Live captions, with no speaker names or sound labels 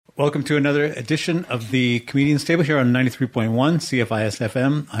Welcome to another edition of the Comedians Table here on 93.1 CFIS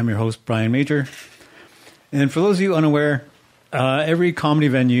FM. I'm your host, Brian Major. And for those of you unaware, every comedy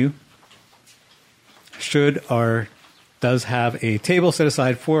venue should or does have a table set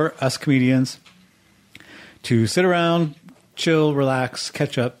aside for us comedians to sit around, chill, relax,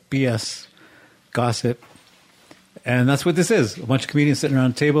 catch up, BS, gossip. And that's what this is. A bunch of comedians sitting around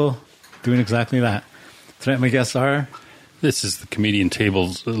a table doing exactly that. Tonight my guests are... This is the Comedians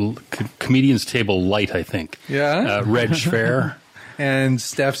Table Light, I think. Yeah. Reg Fair. And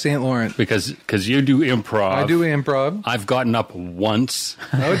Steph St. Laurent. Because you do improv. I do improv. I've gotten up once.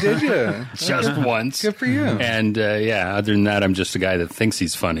 Oh, did you? Just once. Good for you. And, other than that, I'm just a guy that thinks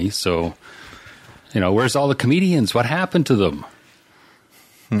he's funny. So, where's all the comedians? What happened to them?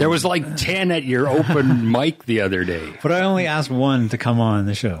 There was like 10 at your open mic the other day. But I only asked one to come on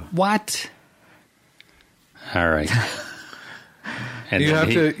the show. What? All right. And You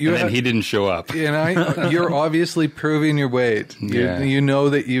then, have to- he didn't show up. You're obviously proving your weight. You know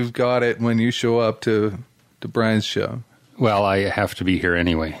that you've got it when you show up to Brian's show. Well, I have to be here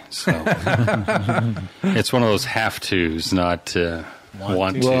anyway, so it's one of those have-tos, not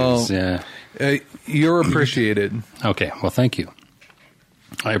want-tos. Well, yeah. You're appreciated. Okay, well, thank you.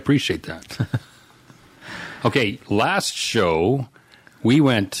 I appreciate that. Okay, last show, we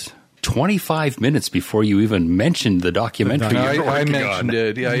went 25 minutes before you even mentioned the documentary you're I working mentioned on.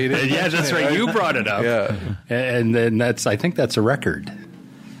 it. Yeah, you did. Yeah, that's right. You brought it up. Yeah. And then I think that's a record.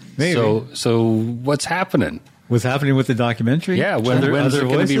 Maybe. So what's happening? What's happening with the documentary? Yeah, when's it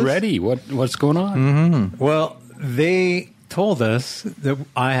going to be ready? What's going on? Mm-hmm. Well, they told us that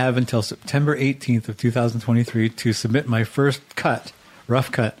I have until September 18th of 2023 to submit my first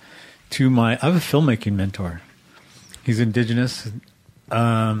rough cut, I have a filmmaking mentor. He's Indigenous.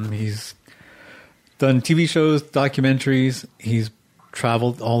 He's done TV shows, documentaries. He's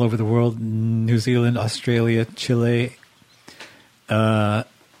traveled all over the world, New Zealand, Australia, Chile, all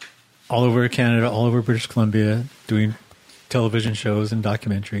over Canada, all over British Columbia, doing television shows and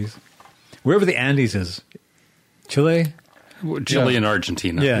documentaries. Wherever the Andes is. Chile? Chile and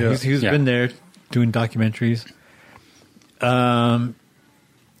Argentina. Yeah. He's been there doing documentaries. So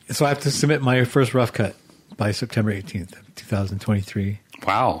I have to submit my first rough cut by September 18th, 2023.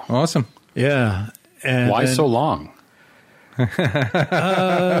 Wow. Awesome. Yeah. And Why so long? It's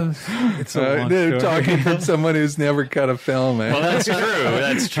a long They're story. talking from someone who's never cut a film. Eh? Well, that's true.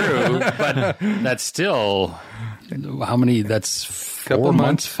 That's true. But that's still, how many? That's 4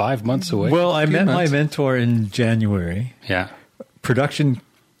 months, 5 months away. Well, I met my months. mentor in January. Yeah. Production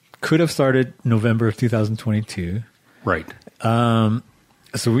could have started November of 2022. Right.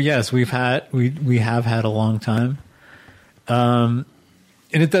 So yes, we have had a long time. And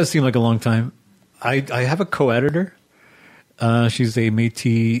it does seem like a long time. I have a co-editor. She's a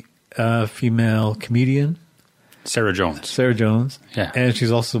Métis female comedian, Sarah Jones. Yeah. And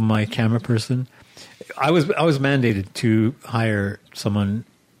she's also my camera person. I was mandated to hire someone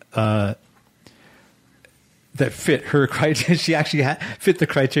that fit her criteria. She actually fit the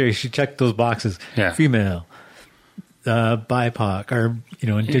criteria. She checked those boxes. Yeah. Female, BIPOC, or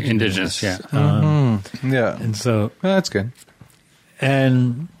indigenous. Yeah. Yeah. And so Well, that's good.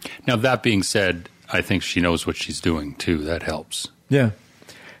 and Now, that being said, I think she knows what she's doing, too. That helps. yeah,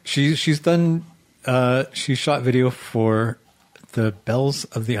 she's done. She shot video for the Bells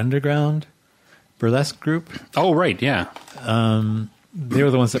of the Underground burlesque group. Oh, right. Yeah. They were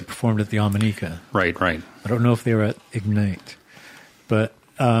the ones that performed at the Omanika. Right. I don't know if they were at Ignite, but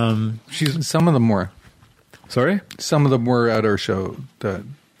she's Some of them were. sorry. Some of them were at our show, the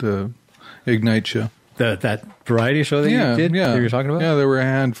Ignite show. That variety show that you did that you were talking about? Yeah, there were a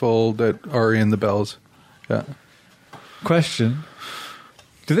handful that are in the Bells. Yeah. Question.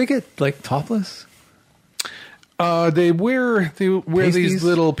 Do they get like topless? They wear Pasties? these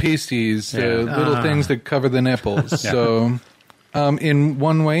little pasties, little things that cover the nipples. So, in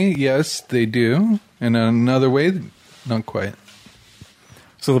one way, yes, they do. In another way, not quite.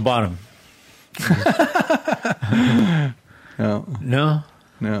 So the bottom. No.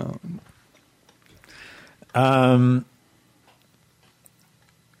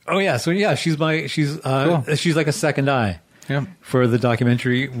 Oh yeah. So yeah, she's Cool. she's like a second eye. Yeah. For the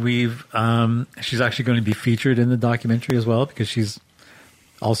documentary, she's actually going to be featured in the documentary as well because she's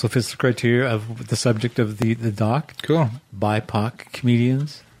also fits the criteria of the subject of the doc. Cool. BIPOC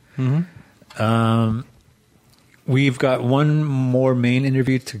comedians. Mm-hmm. We've got one more main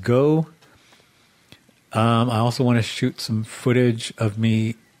interview to go. I also want to shoot some footage of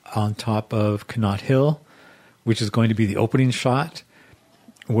me on top of Connaught Hill, which is going to be the opening shot,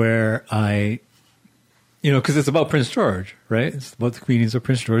 where I because it's about Prince George, right? It's about the comedians of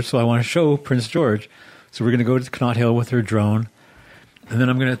Prince George. So I want to show Prince George. So we're going to go to Connaught Hill with her drone. And then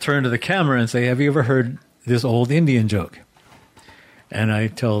I'm going to turn to the camera and say, have you ever heard this old Indian joke? And I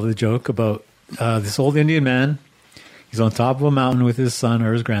tell the joke about this old Indian man. He's on top of a mountain with his son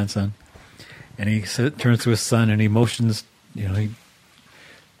or his grandson. And he turns to his son and he motions, to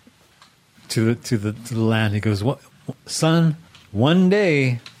the land. He goes, son, one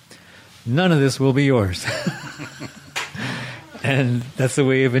day, none of this will be yours. And that's the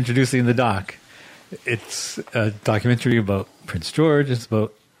way of introducing the doc. It's a documentary about Prince George. It's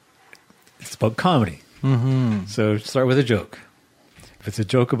about comedy. Mm-hmm. So start with a joke. If it's a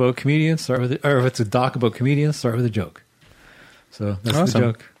joke about comedians, start with it. Or if it's a doc about comedians, start with a joke. So that's awesome. the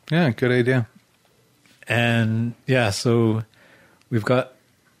joke. Yeah, good idea. And so we've got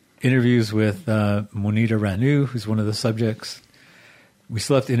interviews with Monita Ranu, who's one of the subjects. We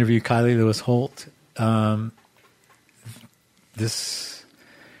still have to interview Kylie Lewis Holt. I don't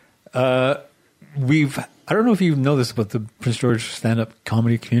know if you know this about the Prince George stand-up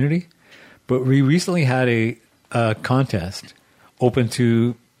comedy community, but we recently had a contest open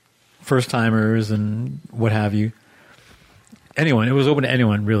to first-timers and what have you. Anyone. It was open to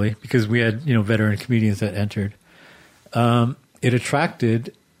anyone, really, because we had, veteran comedians that entered. It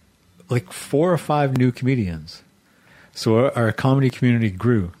attracted like 4 or 5 new comedians. So our comedy community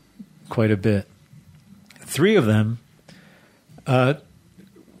grew quite a bit. 3 of them, 2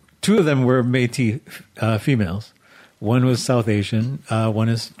 of them were Métis females. One was South Asian, one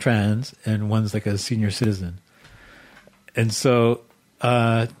is trans, and one's like a senior citizen. And so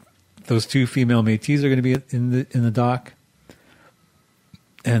those 2 female Métis are going to be in the doc,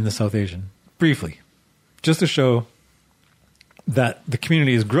 and the South Asian, briefly, just to show that the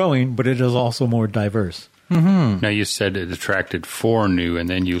community is growing, but it is also more diverse. Mm-hmm. Now, you said it attracted 4 new, and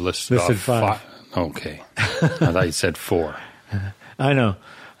then you listed off 5. Okay. I thought you said 4. I know.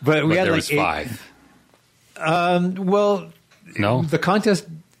 But we had there like was 5. Well, no? The contest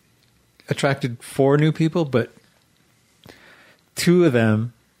attracted 4 new people, but 2 of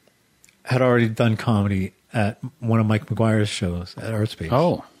them had already done comedy at one of Mike McGuire's shows at ArtSpace.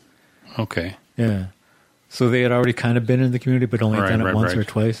 Oh, okay. Yeah. So they had already kind of been in the community, but only done it once or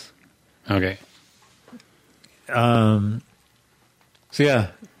twice. Okay. So,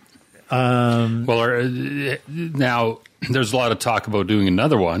 yeah. Now, there's a lot of talk about doing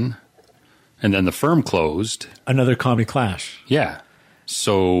another one, and then the firm closed. Another comedy clash. Yeah.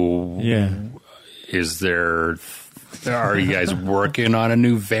 So, yeah. Are you guys working on a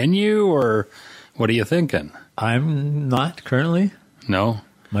new venue, or what are you thinking? I'm not currently. No?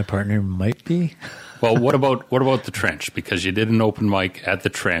 My partner might be. Well, what about the Trench? Because you did an open mic at the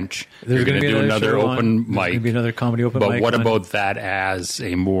Trench. There's You're going to do another open mic. There's going to be another comedy open mic. But what about that as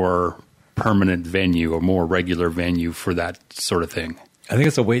a more permanent venue, or more regular venue for that sort of thing? I think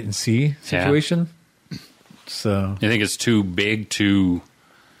it's a wait and see situation. Yeah. So you think it's too big, too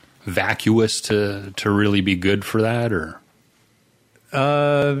vacuous to really be good for that, or?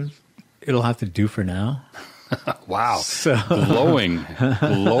 It'll have to do for now. Wow. So. Glowing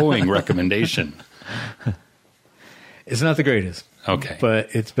recommendation. It's not the greatest. Okay.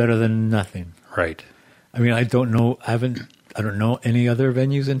 But it's better than nothing. Right. I mean, I don't know any other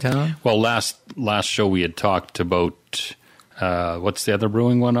venues in town. Well, last show we had talked about what's the other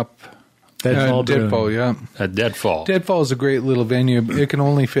brewing one up? Deadfall, yeah. Deadfall. Deadfall is a great little venue. It can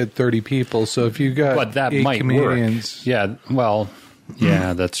only fit 30 people, so if you got but that 8 might comedians... work. Yeah, well,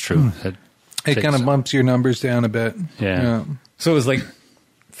 yeah, that's true. It kind of bumps your numbers down a bit. Yeah. So it was like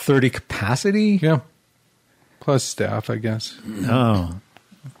 30 capacity? Yeah. Plus staff, I guess. Oh.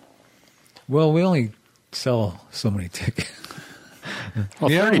 Well, we only sell so many tickets. Well,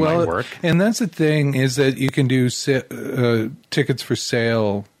 30 might work. And that's the thing, is that you can do tickets for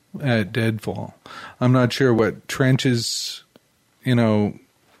sale at Deadfall. I'm not sure what Trench's,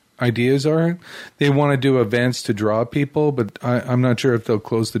 ideas are. They want to do events to draw people, but I'm not sure if they'll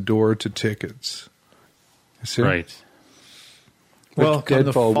close the door to tickets. See? Right. Well, in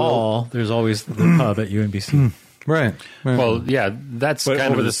the fall, there's always the pub at UNBC. Right. Well, yeah, that's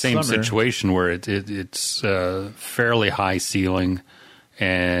kind of the same situation where it's fairly high ceiling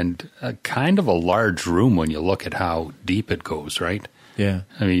and kind of a large room when you look at how deep it goes, right? Yeah.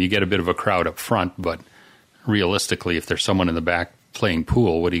 I mean, you get a bit of a crowd up front, but realistically, if there's someone in the back playing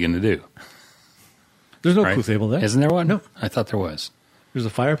pool, what are you going to do? There's no pool table there. Isn't there one? No. I thought there was. There's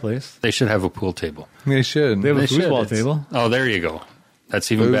a fireplace. They should have a pool table. They should. They have a foosball table. Oh, there you go.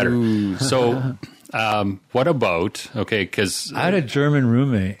 That's even better. So, what about, because... I had a German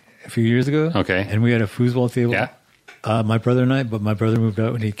roommate a few years ago. Okay. And we had a foosball table. Yeah. my brother and I, but my brother moved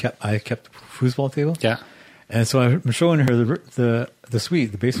out and I kept the foosball table. Yeah. And so I'm showing her the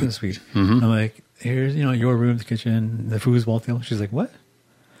suite, the basement suite. Mm-hmm. I'm like, here's, your room, the kitchen, the foosball table. She's like, what? I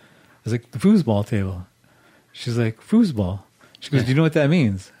was like, the foosball table. She's like, foosball. She goes, do you know what that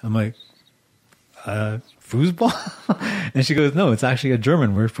means? I'm like, foosball? And she goes, no, it's actually a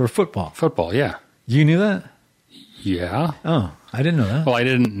German word for football. Football, yeah. You knew that? Yeah. Oh, I didn't know that. Well, I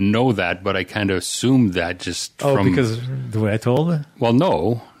didn't know that, but I kind of assumed that just from... Oh, because the way I told her? Well,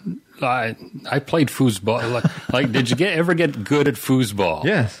 no. I played foosball. Like, did you ever get good at foosball?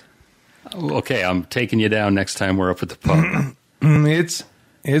 Yes. Okay, I'm taking you down next time we're up at the pub.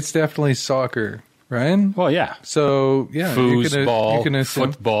 It's definitely soccer, right? Well, yeah. So, yeah. Foosball, you can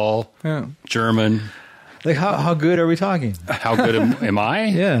assume, football, yeah. German. Like, how good are we talking? How good am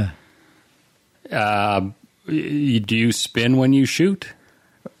I? Yeah. Do you spin when you shoot?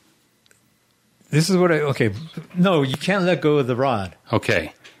 This is what okay. No, you can't let go of the rod.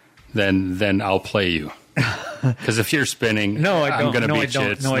 Okay. Then I'll play you. Because if you're spinning, no, I don't. I'm going to beat you.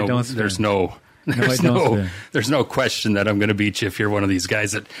 I don't spin. There's no question that I'm going to beat you if you're one of these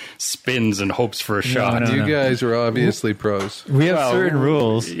guys that spins and hopes for a shot. You guys are obviously pros. We have certain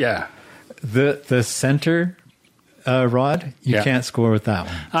rules. Yeah. The center rod, you can't score with that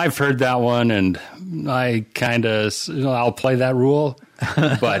one. I've heard that one, and I kind of I'll play that rule.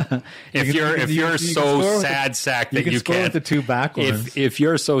 But if you're so sad sack that you score can't, with the two back ones. If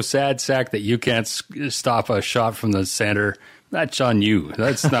you're so sad sack that you can't stop a shot from the center, that's on you.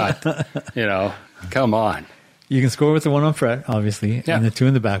 That's not, come on. You can score with the one on fret, obviously, and the two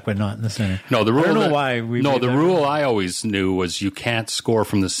in the back, but not in the center. No, the rule. I don't know why. The rule I always knew was you can't score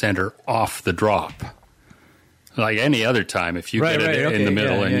from the center off the drop. Like any other time, if you get it in the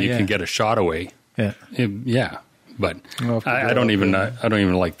middle and you can get a shot away. Yeah. Yeah. But I don't even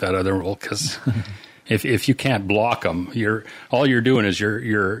like that other rule because if you can't block them, all you're doing is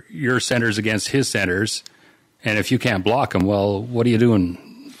your centers against his centers, and if you can't block them, well, what are you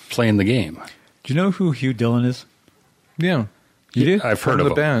doing playing the game? Do you know who Hugh Dillon is? Yeah, you do. I've heard of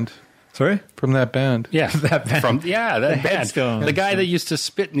the band. Sorry, from that band. Yeah, that band. That band. The guy that used to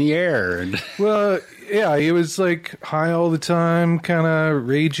spit in the air. Well, yeah, he was like high all the time, kind of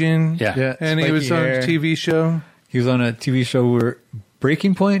raging. Yeah. And he was on a TV show. He was on a TV show where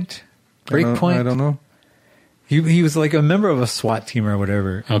Breaking Point. I don't know. He was like a member of a SWAT team or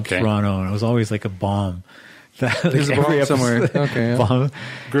whatever in Okay. Toronto, and it was always like a bomb. There's a bomb somewhere. Okay. Bomb.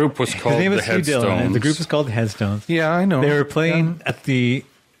 Group was called His name the is Hugh Dillon, and Headstones. the group is called the Headstones. Yeah, I know. They were playing at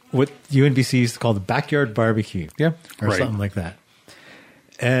what UNBC used to call the Backyard Barbecue. Yeah. Or something like that.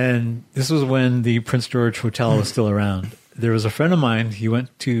 And this was when the Prince George Hotel was still around. There was a friend of mine I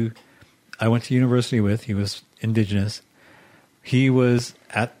went to university with. He was Indigenous. He was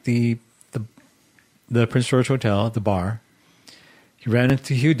at the Prince George Hotel at the bar. He ran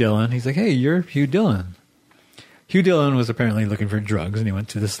into Hugh Dillon. He's like, "Hey, you're Hugh Dillon." Hugh Dillon was apparently looking for drugs, and he went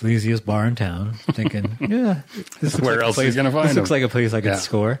to the sleaziest bar in town, thinking, "Yeah, this looks Where like else a place, is he gonna find this looks him?" like a place I could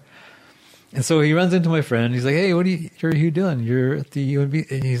score." And so he runs into my friend. He's like, "Hey, you're Hugh Dillon. You're at the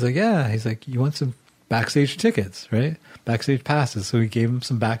UNB." And he's like, "Yeah." He's like, "You want some backstage tickets, right? Backstage passes." So he gave him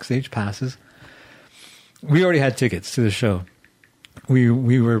some backstage passes. We already had tickets to the show. We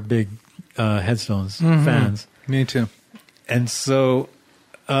were big Headstones fans. Me too. And so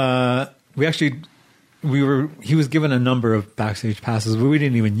he was given a number of backstage passes, but we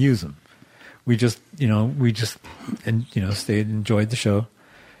didn't even use them. We just stayed and enjoyed the show.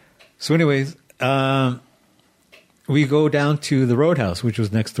 So anyways, we go down to the Roadhouse, which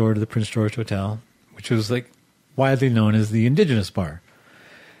was next door to the Prince George Hotel, which was like widely known as the Indigenous bar.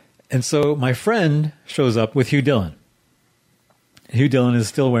 And so my friend shows up with Hugh Dillon. Hugh Dillon is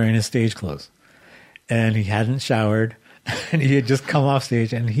still wearing his stage clothes. And he hadn't showered. And he had just come off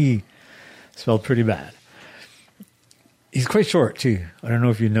stage, and he smelled pretty bad. He's quite short, too. I don't know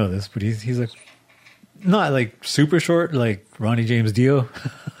if you know this, but he's like, not like super short, like Ronnie James Dio,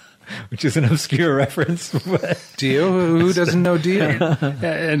 which is an obscure reference. Dio? Who doesn't know Dio?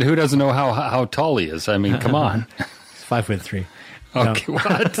 And who doesn't know how tall he is? I mean, come on. He's 5'3". Okay, No.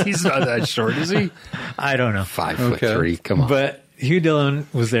 what? He's not that short, is he? I don't know. 5'3". Come on. But Hugh Dillon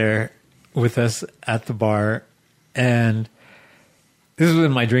was there with us at the bar, and this was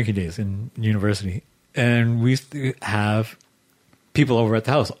in my drinking days in university. And we used to have people over at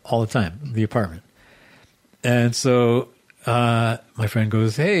the house all the time, the apartment. And so my friend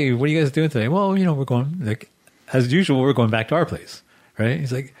goes, "Hey, what are you guys doing today?" "Well, we're going, like, as usual, we're going back to our place." Right?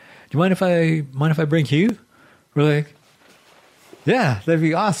 He's like, "Do you mind if I bring Hugh?" We're like, "Yeah, that'd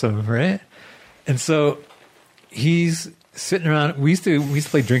be awesome." Right? And so he's sitting around. We used to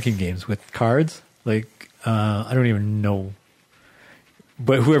play drinking games with cards, like I don't even know.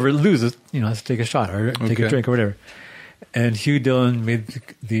 But whoever loses, has to take a shot or take a drink or whatever. And Hugh Dillon made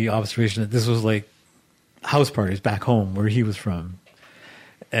the observation that this was like house parties back home where he was from.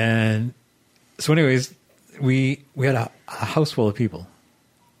 And so anyways, we had a house full of people.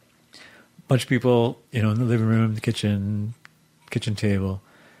 Bunch of people, in the living room, the kitchen table,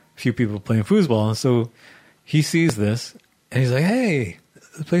 a few people playing foosball. And so he sees this and he's like, hey,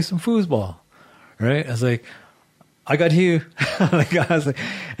 let's play some foosball. Right? I was like, I got Hugh.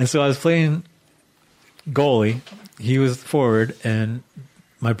 And so I was playing goalie. He was forward, and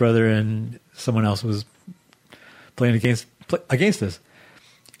my brother and someone else was playing against us.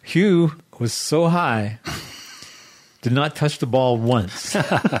 Hugh was so high, did not touch the ball once.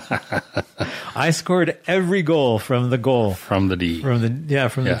 I scored every goal from the goal. From the D.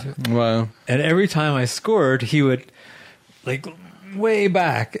 Wow. And every time I scored, he would way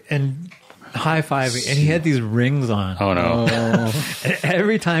back and high-fiving, and he had these rings on. Oh, no. And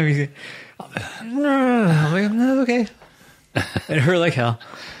every time he said, I'm like, no, okay. It hurt like hell.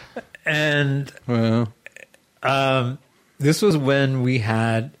 And this was when we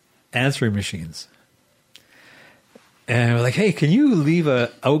had answering machines. And we're like, hey, can you leave an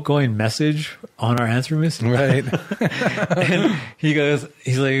outgoing message on our answering machine? Right. And he's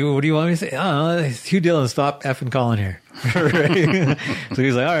like, what do you want me to say? Oh, Hugh Dillon, stop effing calling here. Right? So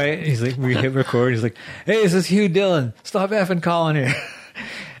he's like, all right. He's like, we hit record. He's like, hey, this is Hugh Dillon. Stop effing calling here.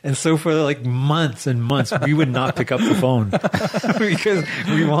 And so for months and months, we would not pick up the phone because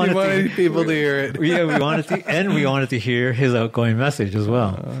we wanted people to hear it. Yeah, we wanted to hear his outgoing message as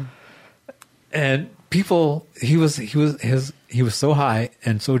well. And people, he was so high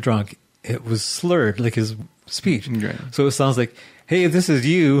and so drunk, it was slurred, like his speech. Right. So it sounds like, hey, this is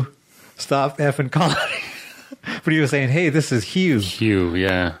you, stop effing calling. But he was saying, hey, this is Hugh. Hugh,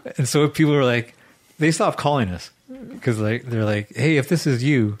 yeah. And so people were like, they stopped calling us because they're like, hey, if this is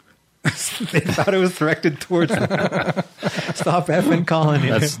you, they thought it was directed towards them. Stop effing calling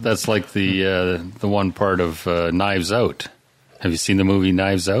you. That's like the one part of Knives Out. Have you seen the movie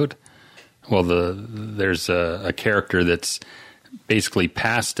Knives Out? Well, there's a character that's basically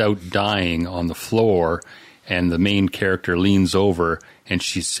passed out dying on the floor, and the main character leans over and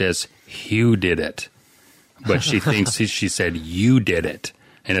she says, Hugh did it. But she thinks she said, you did it.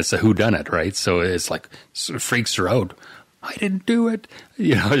 And it's a whodunit, right? So it's like, sort of freaks her out. I didn't do it.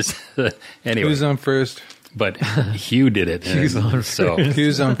 Anyway. Who's on first? But Hugh did it. Who's on first?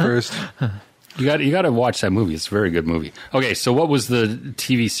 Who's on first? You got to watch that movie. It's a very good movie. Okay, so what was the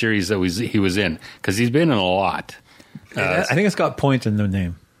TV series that he was in? Because he's been in a lot. I think it's got Point in the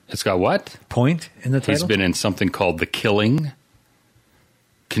name. It's got what? Point in the title? He's been in something called The Killing,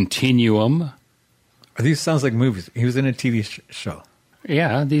 Continuum. These sounds like movies. He was in a TV show.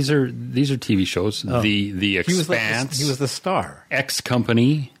 Yeah, these are TV shows. Oh. The Expanse. He was the star. X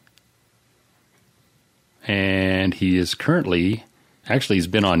Company. And he is currently... Actually, he's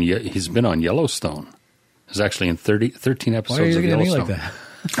been on Yellowstone. He's actually in 13 episodes of Yellowstone. Like that?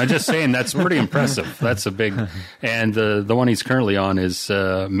 I'm just saying that's pretty impressive. That's a big... And the one he's currently on is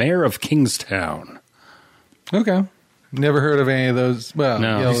Mayor of Kingstown. Okay. Never heard of any of those. Well,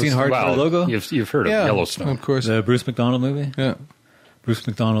 no. You've seen Hardcore Logo? You've heard of Yellowstone. Of course. The Bruce McDonald movie? Yeah. Bruce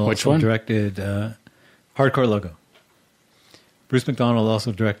McDonald Which also one? Directed Hardcore Logo. Bruce McDonald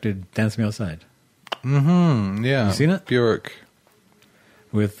also directed Dance Me Outside. Mm-hmm. Yeah. You seen it? Bjork.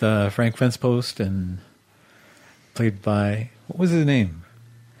 With Frank Fencepost and played by, what was his name?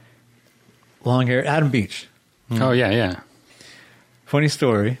 Long hair, Adam Beach. Oh, yeah. Funny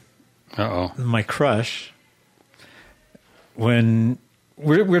story. Uh-oh. My crush, when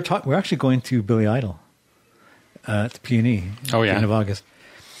we're actually going to Billy Idol at the P&E at the end of August.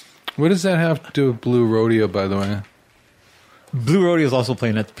 What does that have to do with Blue Rodeo, by the way? Blue Rodeo is also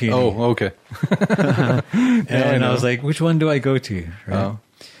playing at the P&E. Oh, okay. And I was like, which one do I go to? Right? Oh.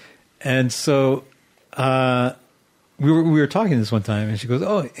 And so we were talking this one time, and she goes,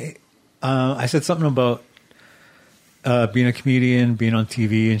 oh, hey, I said something about being a comedian, being on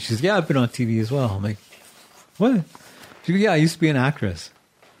TV. And she says, yeah, I've been on TV as well. I'm like, what? She goes, yeah, I used to be an actress.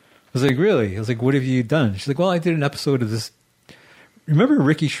 I was like, really? I was like, what have you done? She's like, well, I did an episode of this. Remember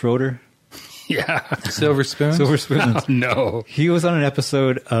Ricky Schroeder? Yeah. Silver Spoons? Silver Spoons. Oh, no. He was on an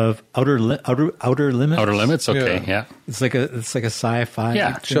episode of Outer Limits. Outer Limits? Okay, yeah. It's like a sci-fi.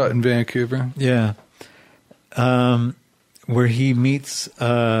 Yeah. thing. Shot in Vancouver. Yeah. Where he meets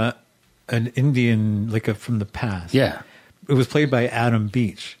an Indian, from the past. Yeah. It was played by Adam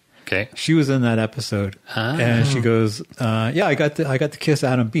Beach. Okay. She was in that episode, and she goes, "Yeah, I got to kiss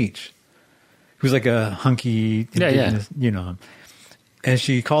Adam Beach, who's like a hunky, indigenous, And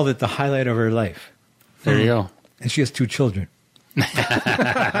she called it the highlight of her life. There you go. And she has 2 children. Like,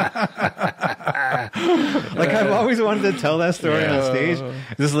 I've always wanted to tell that story on stage.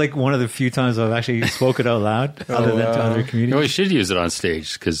 This is like one of the few times I've actually spoken out loud, other than to other comedians. We should use it on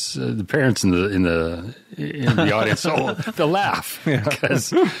stage because the parents in the audience they'll laugh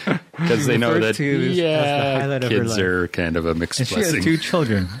because they know that the kids are kind of a mixed blessing. She has 2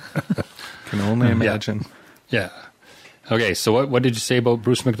 children. Can only imagine. Yeah. Okay, so what did you say about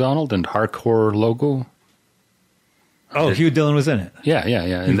Bruce McDonald and Hardcore Logo? Oh, Hugh Dillon was in it. Yeah.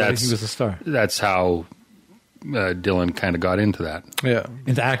 And he was a star. That's how Dillon kind of got into that. Yeah.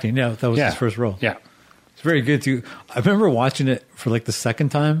 Into acting. Yeah, that was his first role. Yeah. It's very good, too. I remember watching it for like the second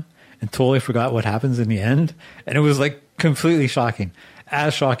time and totally forgot what happens in the end. And it was like completely shocking.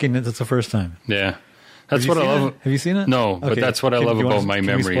 As shocking as the first time. Yeah. That's what I love. Have you seen it? No, but that's what I love about my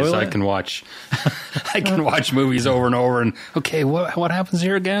memories. I can watch movies over and over and, okay, what happens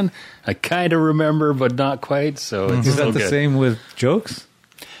here again? I kind of remember, but not quite. So it's Is that so the good. same with jokes?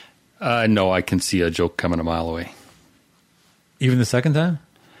 No, I can see a joke coming a mile away. Even the second time?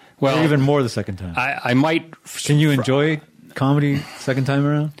 Well, or even more the second time? I might. Can you enjoy comedy second time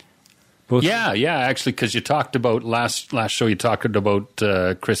around? Both? Yeah, actually, because you talked about last show. You talked about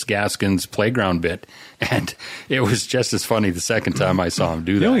Chris Gaskin's playground bit, and it was just as funny the second time I saw him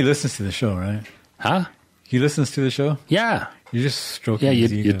do that. You know he listens to the show, right? Huh? He listens to the show? Yeah. You're just stroking Yeah,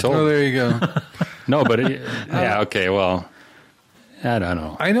 his you ego. told. Oh, there you go. No, but yeah, okay. Well, I don't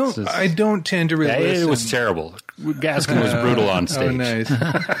know. I don't tend to really listen. It was terrible. Gaskin was brutal on stage. Oh, nice.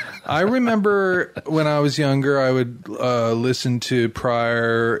 I remember when I was younger, I would listen to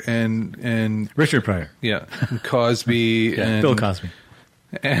Pryor and Richard Pryor. yeah, Cosby and Bill Cosby.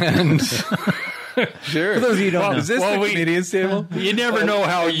 and sure. For those of you who don't know. Is this the comedian's table? You never know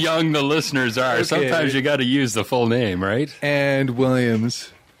how young the listeners are. Okay. Sometimes you got to use the full name, right? And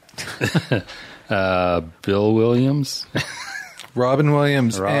Williams, Bill Williams. Robin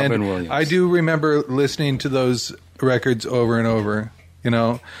Williams. Robin and Williams. I do remember listening to those records over and over. You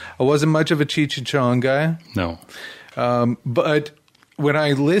know, I wasn't much of a Cheech and Chong guy. No. But when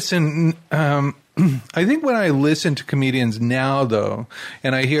I listen, I think when I listen to comedians now, though,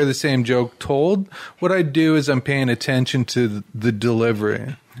 and I hear the same joke told, what I do is I'm paying attention to the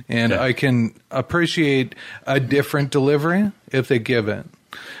delivery. And I can appreciate a different delivery if they give it.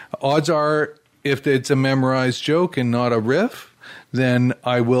 Odds are, if it's a memorized joke and not a riff, then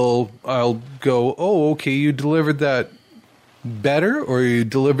I'll go, oh, okay, you delivered that better or you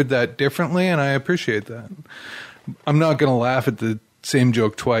delivered that differently, and I appreciate that. I'm not going to laugh at the same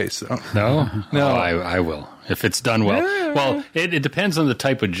joke twice. Though. No? No. Oh, I will. If it's done well. Yeah. Well, it depends on the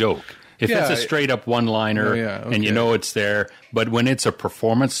type of joke. If it's a straight up one-liner and you know it's there, but when it's a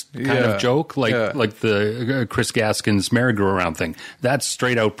performance kind of joke, like the Chris Gaskin's merry-go-round thing, that's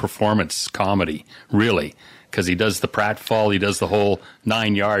straight out performance comedy, really. Because he does the pratfall, he does the whole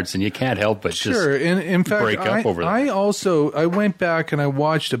 9 yards, and you can't help but just in fact, break up over that. I went back and I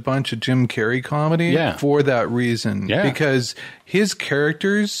watched a bunch of Jim Carrey comedy for that reason. Yeah. Because his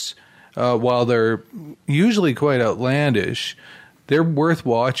characters, while they're usually quite outlandish, they're worth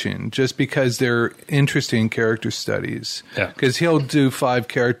watching just because they're interesting character studies. Yeah. Because he'll do 5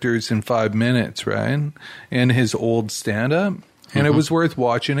 characters in 5 minutes, right? In his old stand-up. And it was worth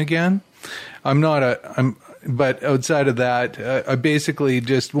watching again. But outside of that, I basically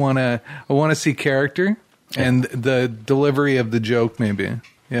just want to see character and the delivery of the joke, maybe.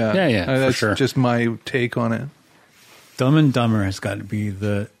 Yeah. That's for sure. just my take on it. Dumb and Dumber has got to be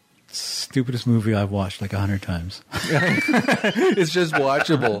the stupidest movie I've watched like 100 times. It's just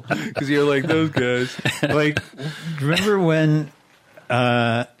watchable because you're like, those guys. Like, remember when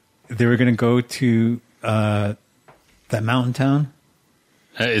they were going to go to that mountain town?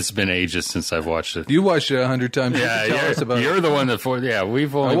 It's been ages since I've watched it. You watched it 100 times. Yeah, Tell us about you're it. the one that.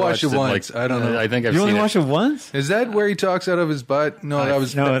 We've only watched it once. Like, I don't know. I think I've You seen only it. watched it once? Is that where he talks out of his butt? No, that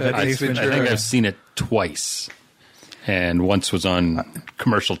was no, that's I Ace think Ventura. I think I've seen it twice, and once was on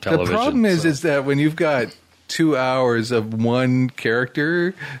commercial television. The problem is so. that when you've got 2 hours of one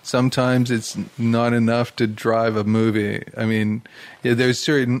character, sometimes it's not enough to drive a movie. I mean, there's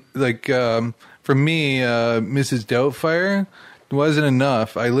certain, like, for me, Mrs. Doubtfire wasn't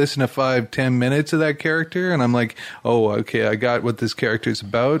enough. I listened to 5-10 minutes of that character, and I'm like, oh, okay, I got what this character's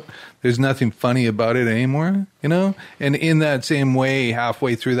about. There's nothing funny about it anymore, you know? And in that same way,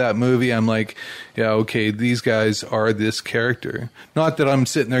 halfway through that movie, I'm like, yeah, okay, these guys are this character. Not that I'm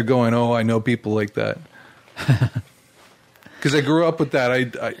sitting there going, oh, I know people like that. because I grew up with that.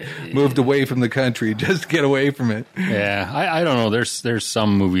 I moved away from the country just to get away from it. Yeah, I don't know. There's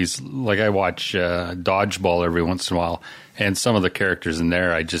some movies, like I watch Dodgeball every once in a while, and some of the characters in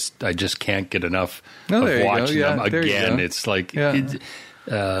there, I just can't get enough of watching them again. It's like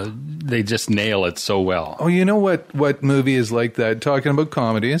they just nail it so well. Oh, you know what movie is like that? Talking about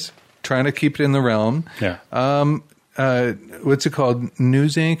comedies, trying to keep it in the realm. Yeah. What's it called?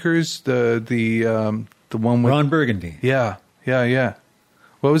 News Anchors. The one with Ron Burgundy. Yeah.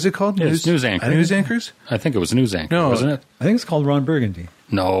 What was it called? News Anchors. News Anchors. I think it was News Anchors, No. wasn't it? I think it's called Ron Burgundy.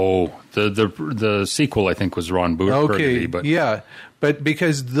 No, the sequel I think was Ron Burgundy. But but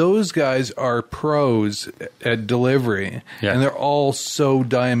because those guys are pros at delivery, and they're all so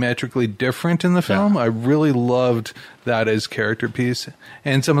diametrically different in the film, I really loved that as character piece,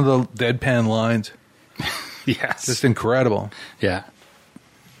 and some of the deadpan lines. Yes, just incredible. Yeah,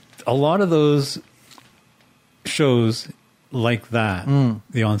 a lot of those shows like that,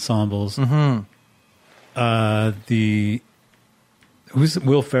 the ensembles, who's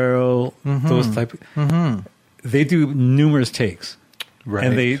Will Ferrell, those type, they do numerous takes, right?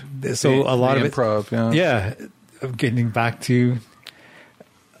 And a lot of improv, getting back to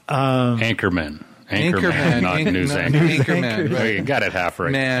Anchorman, not News Anchors. Anchorman, right. You got it half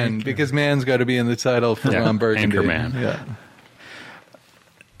right. Because man's got to be in the title for Ron Burgundy. Anchorman.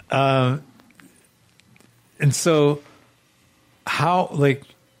 Yeah. And so, how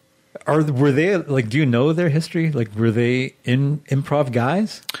were they like? Do you know their history? Like, were they improv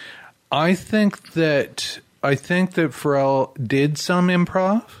guys? I think that Pharrell did some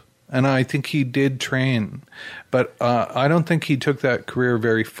improv, and I think he did train, but I don't think he took that career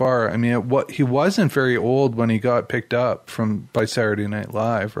very far. I mean, he wasn't very old when he got picked up by Saturday Night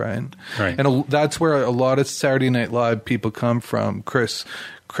Live, right? Right. And that's where a lot of Saturday Night Live people come from. Chris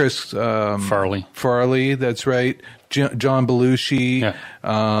Farley, that's right. John Belushi.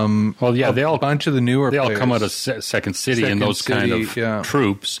 Yeah. They all a bunch of the newer. They all players. come out of Second City and those kind of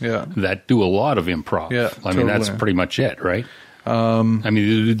troops that do a lot of improv. Yeah, I mean that's pretty much it, right? I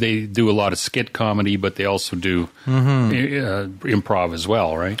mean they do a lot of skit comedy, but they also do improv as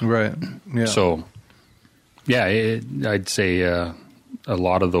well, right? Right. Yeah. So, I'd say a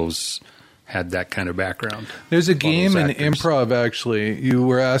lot of those had that kind of background. There's a game in improv, actually. You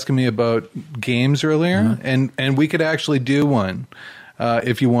were asking me about games earlier, and we could actually do one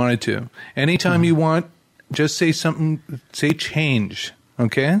if you wanted to. Anytime you want, just say something, say change,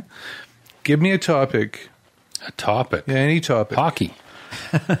 okay? Give me a topic. A topic? Yeah, any topic. Hockey.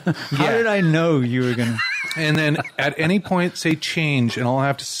 How did I know you were going to... And then at any point, say change, and I'll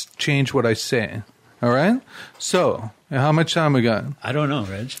have to change what I say. All right? So, how much time we got? I don't know,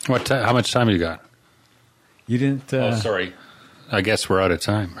 Reg. How much time you got? You didn't... Oh, sorry. I guess we're out of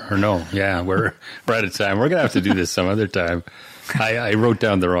time. Or no, we're out of time. We're going to have to do this some other time. I wrote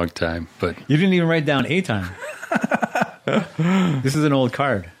down the wrong time, but... You didn't even write down a time. This is an old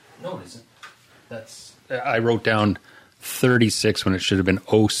card. No, it isn't. I wrote down 36 when it should have been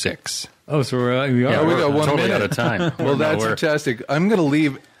 06. Oh, so we we got 1 totally minute. out of time. Well, that's fantastic. I'm going to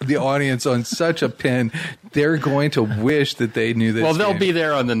leave the audience on such a pin. They're going to wish that they knew this. Well, they'll game. be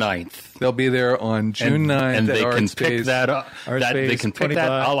there on the 9th. They'll be there on June 9th and they at can Art Space. pick that up. They can pick that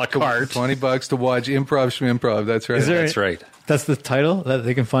a la carte. $20 to watch Improv Schmimprov. That's right. That's right. That's the title that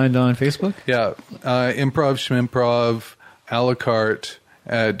they can find on Facebook? Yeah. Improv Schmimprov a la carte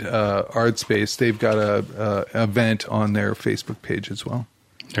at Art Space. They've got a event on their Facebook page as well.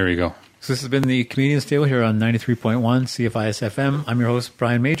 There you go. So this has been the Comedian's Table here on 93.1 CFIS FM. I'm your host,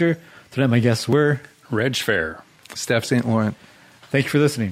 Brian Major. Tonight my guests were... Reg Fair. Steph St. Laurent. Thank you for listening.